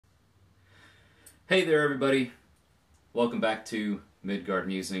Hey there everybody, welcome back to Midgard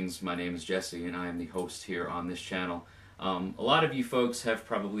Musings. My name is Jesse and I am the host here on this channel. A lot of you folks have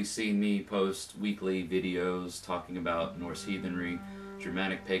probably seen me post weekly videos talking about Norse heathenry,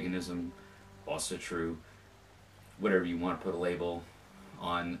 Germanic paganism, also true, whatever you want to put a label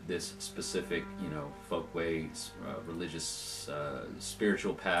on this specific, folkway, religious,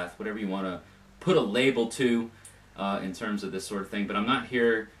 spiritual path, whatever you want to put a label to in terms of this sort of thing. But I'm not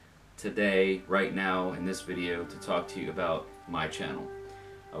here today, right now, in this video, to talk to you about my channel.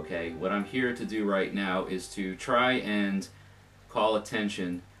 Okay, what I'm here to do right now is to try and call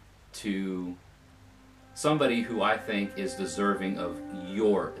attention to somebody who I think is deserving of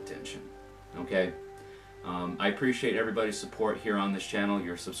your attention. Okay, I appreciate everybody's support here on this channel,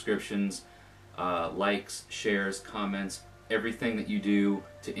 your subscriptions, likes, shares, comments, everything that you do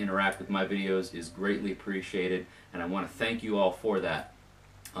to interact with my videos is greatly appreciated, and I want to thank you all for that.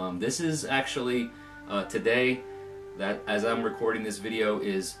 This is actually today, that as I'm recording this video,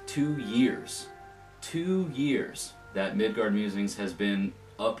 is 2 years that Midgard Musings has been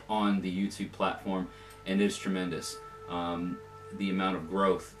up on the YouTube platform, and it's tremendous. The amount of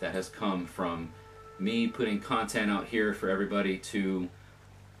growth that has come from me putting content out here for everybody to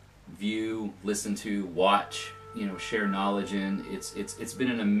view, listen to, watch, share knowledge in. It's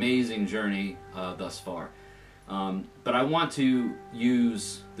been an amazing journey thus far. But I want to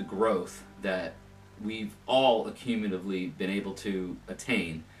use the growth that we've all accumulatively been able to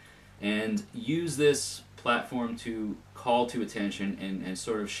attain and use this platform to call to attention and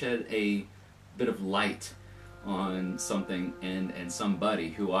sort of shed a bit of light on something and somebody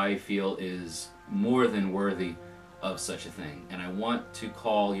who I feel is more than worthy of such a thing. And I want to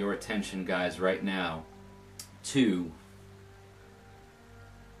call your attention, guys, right now to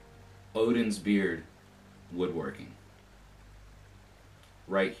Odin's Beard Woodworking.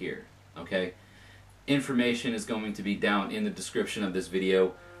 Right here, okay? Information is going to be down in the description of this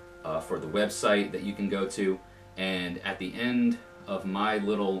video for the website that you can go to, and at the end of my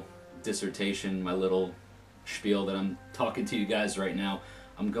little dissertation, my little spiel that I'm talking to you guys right now,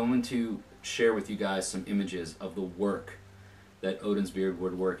 I'm going to share with you guys some images of the work that Odin's Beard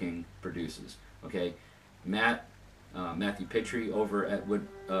Woodworking produces. Okay, Matthew Pitry over at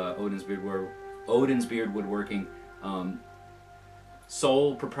Odin's Beard Woodworking,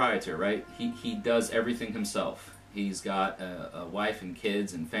 sole proprietor, right? He does everything himself. He's got a wife and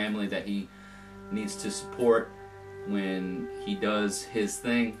kids and family that he needs to support when he does his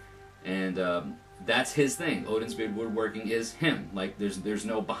thing, and that's his thing. Odin's Beard Woodworking is him. Like there's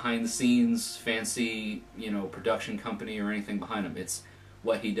no behind the scenes fancy production company or anything behind him. It's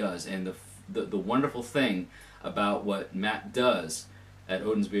what he does. And the wonderful thing about what Matt does at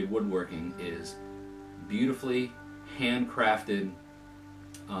Odin's Beard Woodworking is beautifully handcrafted.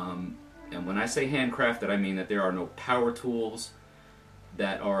 And when I say handcrafted, I mean that there are no power tools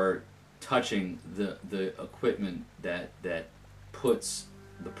that are touching the equipment that puts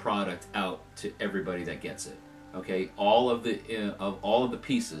the product out to everybody that gets it. Okay, all of the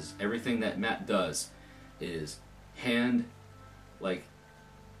pieces, everything that Matt does is hand, like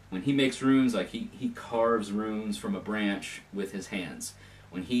when he makes runes, like he carves runes from a branch with his hands.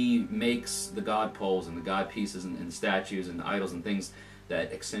 When he makes the god poles and the god pieces and the statues and the idols and things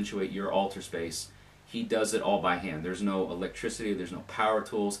that accentuate your altar space, he does it all by hand. There's no electricity, there's no power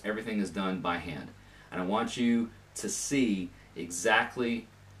tools, everything is done by hand. And I want you to see exactly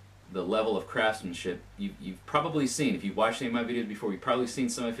the level of craftsmanship. You've probably seen, if you've watched any of my videos before, you've probably seen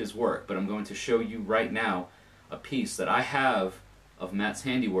some of his work, but I'm going to show you right now a piece that I have of Matt's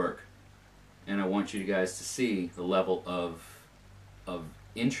handiwork, and I want you guys to see the level of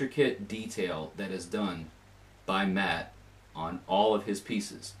intricate detail that is done by Matt on all of his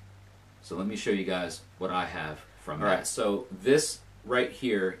pieces. So let me show you guys what I have from Matt. Alright, so this right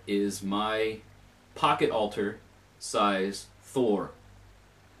here is my pocket altar size Thor,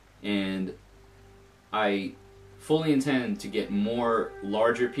 and I fully intend to get more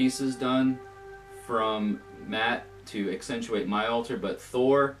larger pieces done from Matt to accentuate my altar, but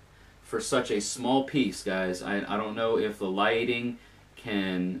Thor, for such a small piece, guys, I don't know if the lighting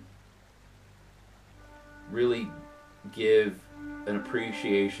can really give an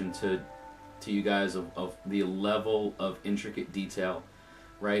appreciation to you guys of the level of intricate detail,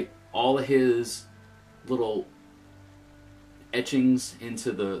 right? All of his little etchings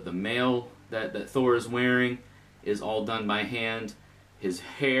into the mail that Thor is wearing is all done by hand. His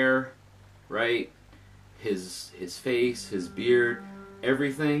hair, right? His face, his beard,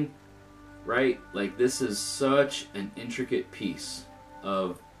 everything, right? Like, this is such an intricate piece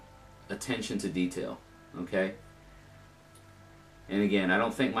of attention to detail, okay? And again, I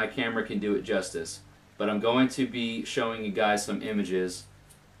don't think my camera can do it justice, but I'm going to be showing you guys some images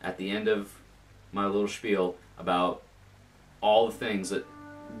at the end of my little spiel about all the things that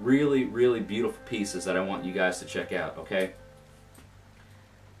really, really beautiful pieces that I want you guys to check out, okay?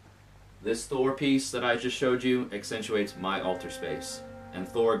 This Thor piece that I just showed you accentuates my altar space, and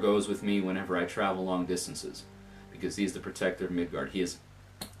Thor goes with me whenever I travel long distances because he's the protector of Midgard. He is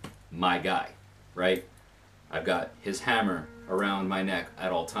my guy, right? I've got his hammer around my neck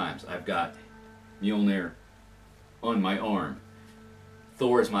at all times. I've got Mjolnir on my arm.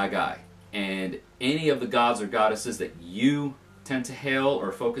 Thor is my guy. And any of the gods or goddesses that you tend to hail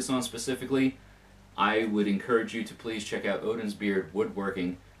or focus on specifically, I would encourage you to please check out Odin's Beard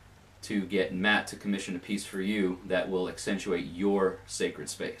Woodworking to get Matt to commission a piece for you that will accentuate your sacred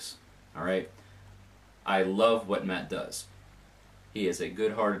space. Alright? I love what Matt does. He is a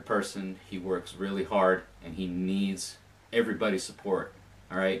good-hearted person, he works really hard, and he needs everybody's support.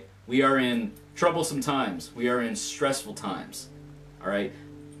 Alright? We are in troublesome times. We are in stressful times. Alright?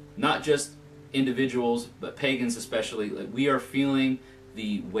 Not just individuals, but pagans especially. We are feeling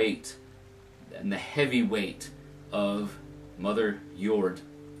the weight and the heavy weight of Mother Jord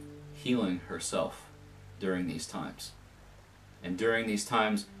healing herself during these times. And during these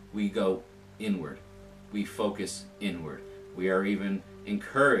times, we go inward. We focus inward. We are even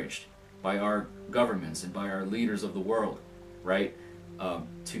encouraged by our governments and by our leaders of the world, right,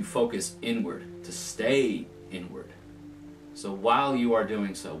 to focus inward, to stay inward. So while you are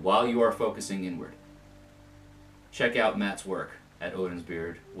doing so, while you are focusing inward, check out Matt's work at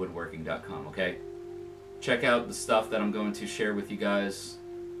odinsbeardwoodworking.com, okay? Check out the stuff that I'm going to share with you guys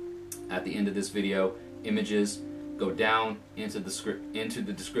at the end of this video. Images, go down into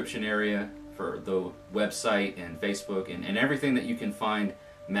the description area for the website and Facebook and everything that you can find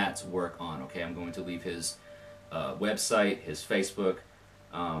Matt's work on, okay? I'm going to leave his website, his Facebook,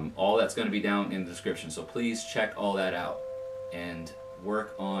 all that's going to be down in the description. So please check all that out and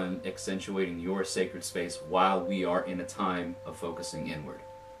work on accentuating your sacred space while we are in a time of focusing inward.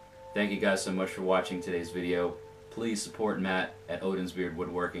 Thank you guys so much for watching today's video. Please support Matt at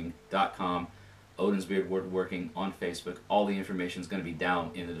odinsbeardwoodworking.com, Odin's Beard Woodworking on Facebook. All the information is going to be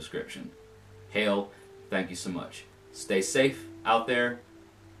down in the description. Hail, thank you so much. Stay safe out there,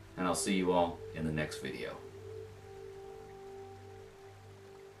 and I'll see you all in the next video.